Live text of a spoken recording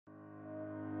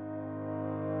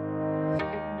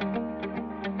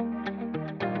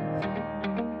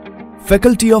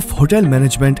Faculty of Hotel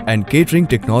Management and Catering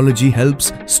Technology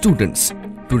helps students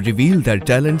to reveal their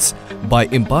talents by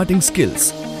imparting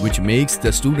skills, which makes the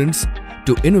students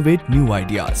to innovate new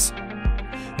ideas.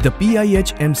 The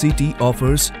PIH-MCT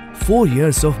offers 4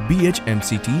 years of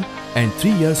BH-MCT and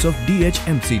 3 years of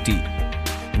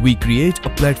DH-MCT. We create a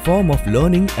platform of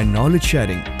learning and knowledge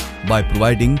sharing by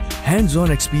providing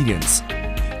hands-on experience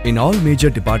in all major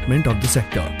departments of the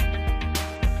sector.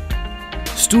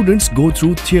 Students go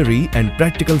through theory and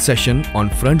practical session on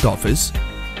front office,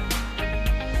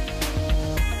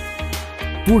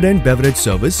 food and beverage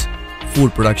service,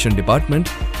 food production department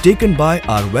taken by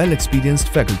our well-experienced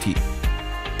faculty.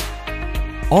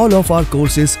 All of our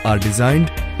courses are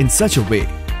designed in such a way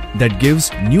that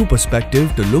gives new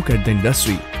perspective to look at the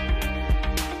industry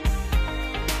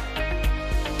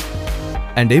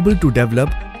and able to develop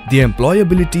the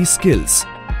employability skills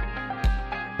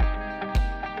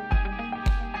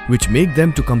which make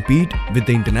them to compete with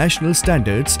the international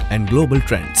standards and global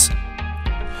trends.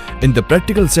 In the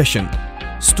practical session,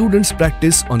 students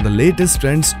practice on the latest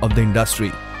trends of the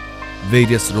industry,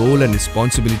 various role and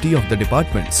responsibility of the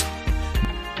departments.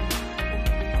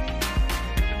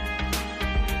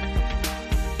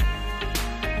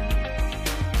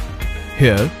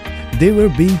 Here, they were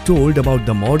being told about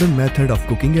the modern method of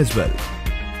cooking as well.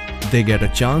 They get a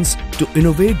chance to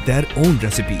innovate their own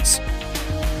recipes.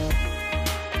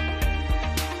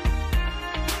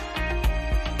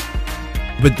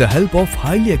 With the help of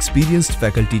highly experienced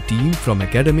faculty team from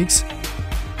academics,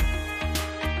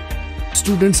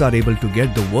 students are able to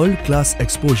get the world-class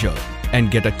exposure and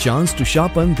get a chance to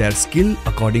sharpen their skill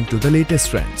according to the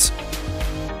latest trends.